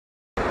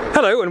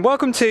Hello and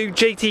welcome to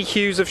JT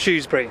Hughes of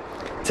Shrewsbury.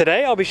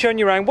 Today I'll be showing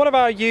you around one of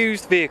our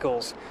used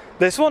vehicles.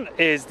 This one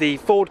is the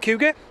Ford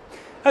Cougar.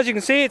 As you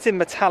can see, it's in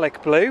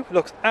metallic blue. It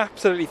looks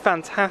absolutely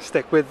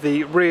fantastic with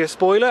the rear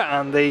spoiler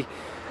and the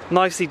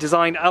nicely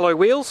designed alloy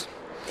wheels.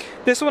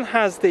 This one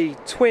has the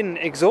twin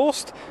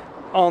exhaust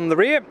on the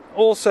rear,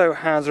 also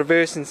has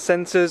reversing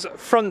sensors,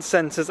 front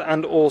sensors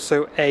and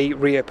also a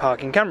rear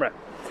parking camera.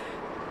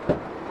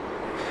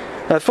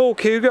 The Ford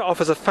Cougar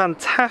offers a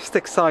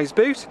fantastic size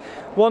boot.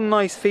 One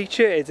nice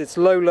feature is it's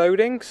low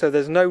loading, so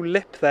there's no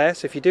lip there,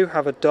 so if you do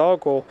have a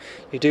dog or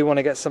you do want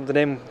to get something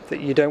in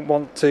that you don't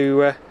want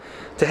to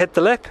hit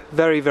the lip,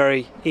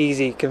 very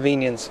easy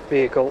convenience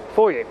vehicle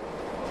for you.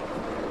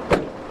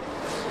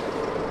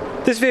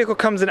 This vehicle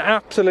comes in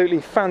absolutely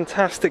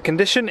fantastic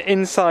condition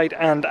inside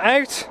and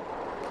out.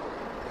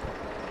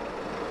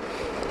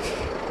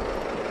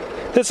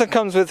 This one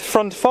comes with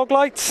front fog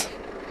lights.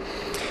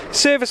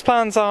 Service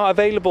plans are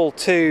available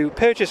to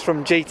purchase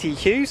from JT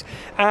Hughes,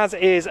 as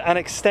is an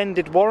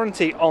extended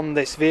warranty on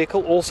this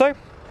vehicle also.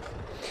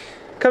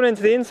 Coming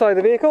into the inside of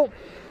the vehicle,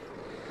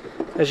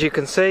 as you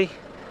can see,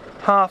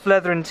 half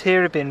leather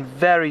interior, been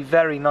very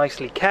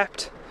nicely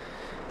kept.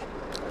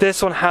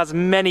 This one has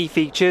many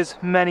features,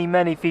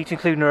 many features,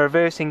 including a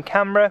reversing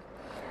camera.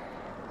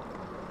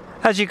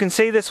 As you can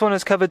see, this one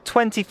has covered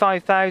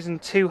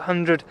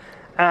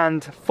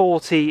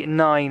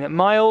 25,249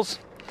 miles.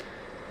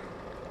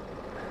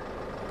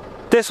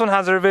 This one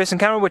has a reversing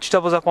camera which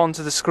doubles up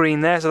onto the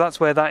screen there, so that's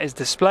where that is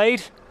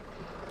displayed.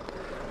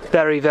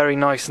 Very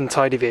nice and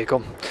tidy vehicle.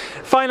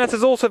 Finance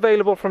is also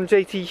available from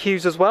JT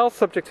Hughes as well,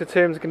 subject to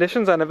terms and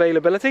conditions and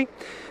availability.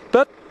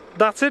 But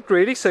that's it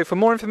really, so for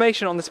more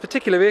information on this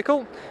particular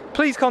vehicle,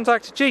 please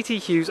contact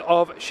JT Hughes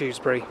of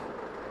Shrewsbury.